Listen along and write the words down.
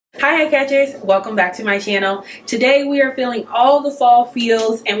Hi catchers, welcome back to my channel. Today we are feeling all the fall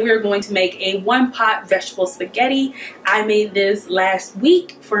feels and we are going to make a one pot vegetable spaghetti. I made this last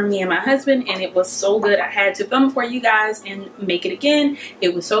week for me and my husband and it was so good. I had to film it for you guys and make it again.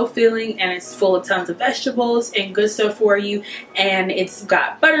 It was so filling and it's full of tons of vegetables and good stuff for you, and it's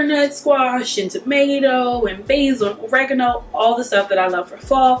got butternut squash and tomato and basil and oregano, all the stuff that I love for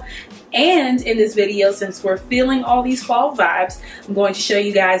fall. And in this video, since we're feeling all these fall vibes, I'm going to show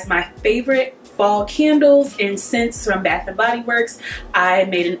you guys my favorite fall candles and scents from Bath & Body Works. I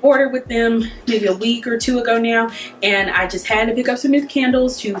made an order with them maybe a week or two ago now, and I just had to pick up some new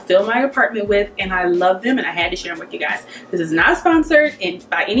candles to fill my apartment with, and I love them and I had to share them with you guys. This is not sponsored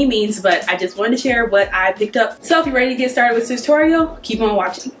by any means, but I just wanted to share what I picked up. So if you're ready to get started with this tutorial, keep on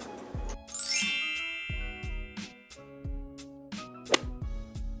watching.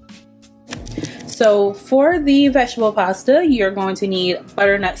 So for the vegetable pasta, you're going to need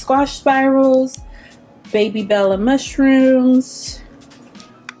butternut squash spirals, baby bella mushrooms,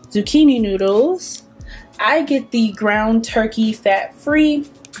 zucchini noodles. I get the ground turkey fat-free,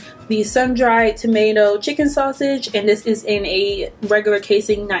 the sun-dried tomato chicken sausage, and this is in a regular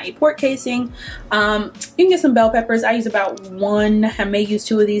casing, not a pork casing. You can get some bell peppers. I use about one. I may use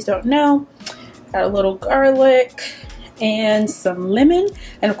two of these, don't know. Got a little garlic and some lemon,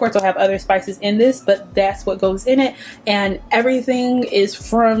 and of course I'll have other spices in this, but that's what goes in it. And everything is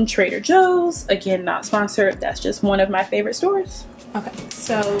from Trader Joe's. Again, not sponsored, that's just one of my favorite stores. Okay,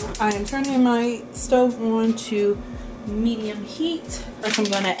 so I am turning my stove on to medium heat. First I'm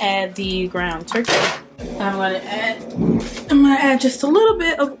going to add the ground turkey. I'm going to add just a little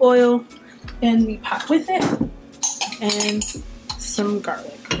bit of oil in the pot with it and some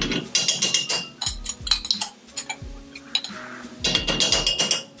garlic.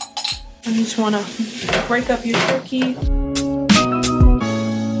 You just want to break up your turkey.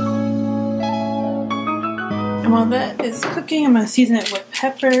 And while that is cooking, I'm going to season it with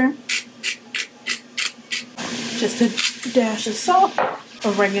pepper. Just a dash of salt,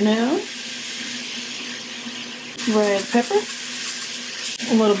 oregano, red pepper,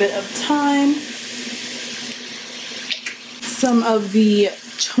 a little bit of thyme, some of the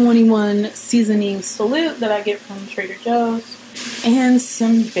 21 seasoning salute that I get from Trader Joe's, and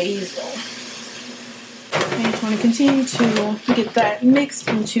some basil. And you just want to continue to get that mixed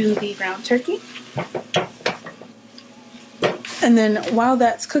into the ground turkey. And then while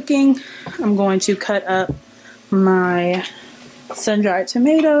that's cooking, I'm going to cut up my sun-dried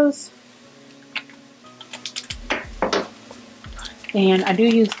tomatoes. And I do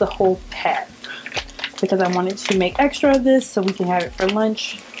use the whole pack because I wanted to make extra of this so we can have it for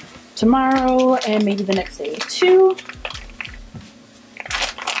lunch tomorrow and maybe the next day too.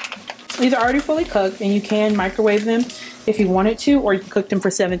 These are already fully cooked and you can microwave them if you wanted to, or you can cook them for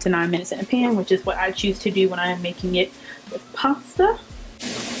 7 to 9 minutes in a pan, which is what I choose to do when I am making it with pasta.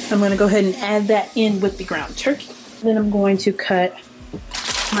 I'm going to go ahead and add that in with the ground turkey. Then I'm going to cut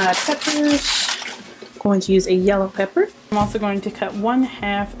my peppers. I'm going to use a yellow pepper. I'm also going to cut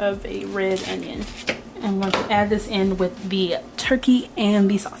 1/2 of a red onion. I'm going to add this in with the turkey and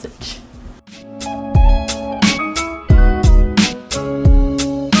the sausage.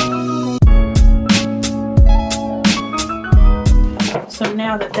 So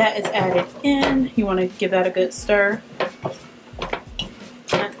now that that is added in, you want to give that a good stir.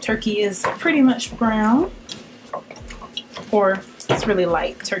 That turkey is pretty much brown, or it's really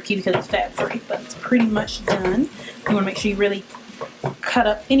light turkey because it's fat-free, but it's pretty much done. You want to make sure you really cut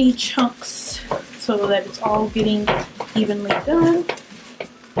up any chunks so that it's all getting evenly done.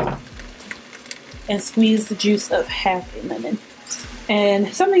 And squeeze the juice of 1/2 a lemon.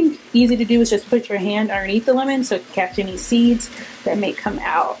 And something easy to do is just put your hand underneath the lemon so it can catch any seeds that may come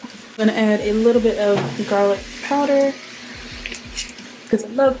out. I'm going to add a little bit of garlic powder because I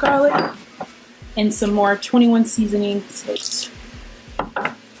love garlic, and some more 21 seasoning salts.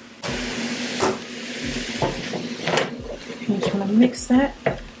 You just want to mix that.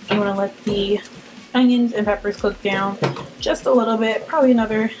 You want to let the onions and peppers cook down just a little bit, probably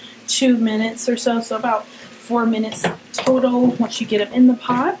another 2 minutes or so, so about 4 minutes total once you get them in the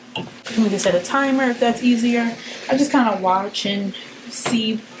pot. You can set a timer if that's easier. I just kind of watch and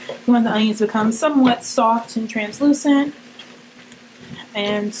see when the onions become somewhat soft and translucent,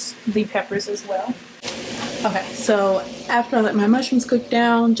 and the peppers as well. Okay, so after I let my mushrooms cook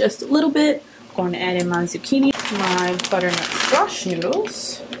down just a little bit, I'm going to add in my zucchini, my butternut squash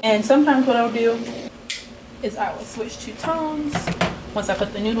noodles, and sometimes what I'll do is I will switch to tones once I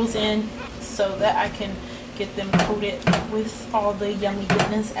put the noodles in so that I can get them coated with all the yummy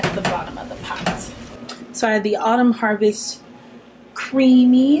goodness at the bottom of the pot. So I had the Autumn Harvest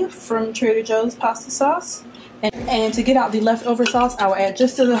creamy from Trader Joe's pasta sauce. And to get out the leftover sauce, I will add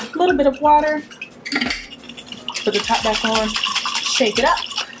just a little bit of water. Put the top back on, shake it up,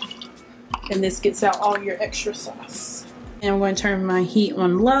 and this gets out all your extra sauce. And I'm going to turn my heat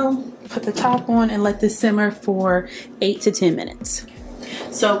on low, put the top on, and let this simmer for 8 to 10 minutes.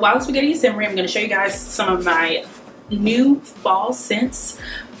 So while the spaghetti is simmering, I'm going to show you guys some of my new fall scents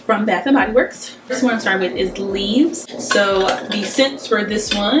from Bath & Body Works. First one I'm starting with is Leaves. So the scents for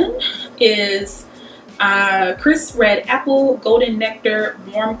this one is crisp red apple, golden nectar,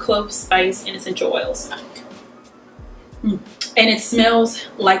 warm clove spice, and essential oils. And it smells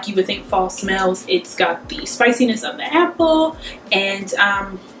like you would think fall smells. It's got the spiciness of the apple and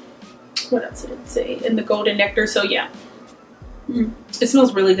what else did it say? And the golden nectar. So yeah, it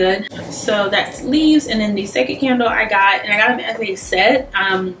smells really good. So that's Leaves. And then the second candle I got, and I got them as a set.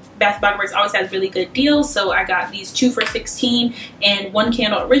 Bath & Body Works always has really good deals, so I got these 2 for $16, and one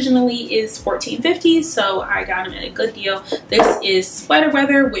candle originally is $14.50, so I got them at a good deal. This is Sweater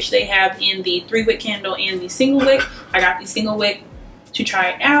Weather, which they have in the 3-wick candle and the single wick. I got the single wick to try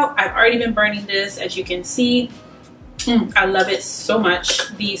it out. I've already been burning this, as you can see. I love it so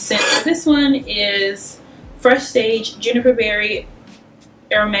much. The scent for this one is Fresh Sage, Juniper Berry,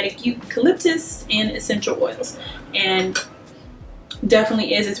 Aromatic Eucalyptus, and Essential Oils. And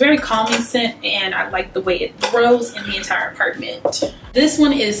definitely is. It's very calming scent, and I like the way it throws in the entire apartment. This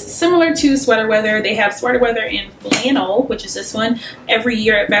one is similar to Sweater Weather. They have Sweater Weather in Flannel, which is this one. Every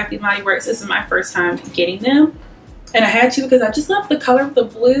year at Bath & Body Works, this is my first time getting them. And I had to because I just love the color of the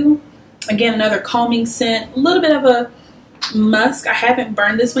blue. Again, another calming scent. A little bit of a musk. I haven't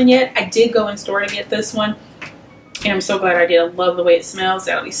burned this one yet. I did go in store to get this one, and I'm so glad I did. I love the way it smells.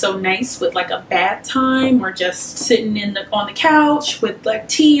 That'll be so nice with like a bath time or just sitting on the couch with like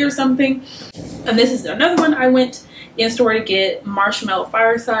tea or something. And this is another one I went in store to get, Marshamllow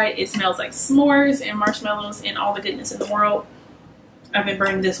Fireside. It smells like s'mores and marshmallows and all the goodness in the world. I've been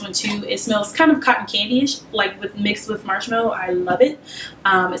burning this one too. It smells kind of cotton candy-ish, like mixed with marshmallow. I love it.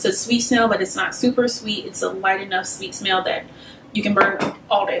 It's a sweet smell, but it's not super sweet. It's a light enough sweet smell that you can burn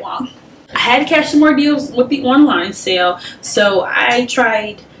all day long. I had to catch some more deals with the online sale, so I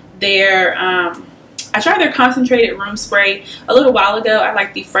tried their Concentrated room spray a little while ago. I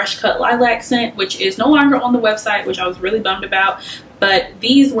like the Fresh Cut Lilac scent, which is no longer on the website, which I was really bummed about. But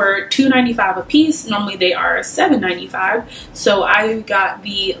these were $2.95 a piece. Normally they are $7.95. So I got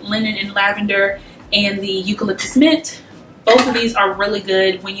the Linen and Lavender and the Eucalyptus Mint. Both of these are really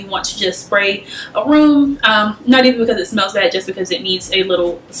good when you want to just spray a room. Not even because it smells bad, just because it needs a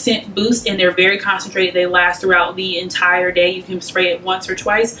little scent boost, and they're very concentrated. They last throughout the entire day. You can spray it once or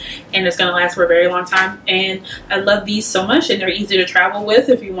twice and it's going to last for a very long time. And I love these so much, and they're easy to travel with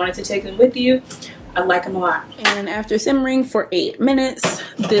if you wanted to take them with you. I like them a lot. And after simmering for 8 minutes,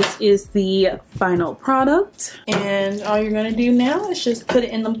 this is the final product. And all you're going to do now is just put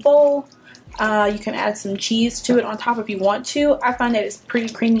it in the bowl. You can add some cheese to it on top if you want to. I find that it's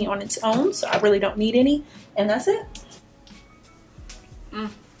pretty creamy on its own, so I really don't need any. And that's it.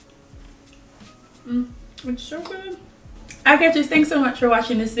 It's so good. Okay, just thanks so much for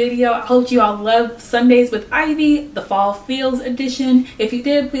watching this video. I hope you all love Sundays with Ivy, the Fall Feels edition. If you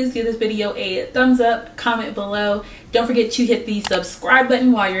did, please give this video a thumbs up, comment below. Don't forget to hit the subscribe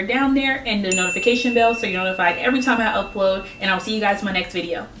button while you're down there and the notification bell so you're notified every time I upload. And I'll see you guys in my next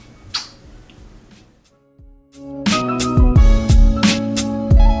video.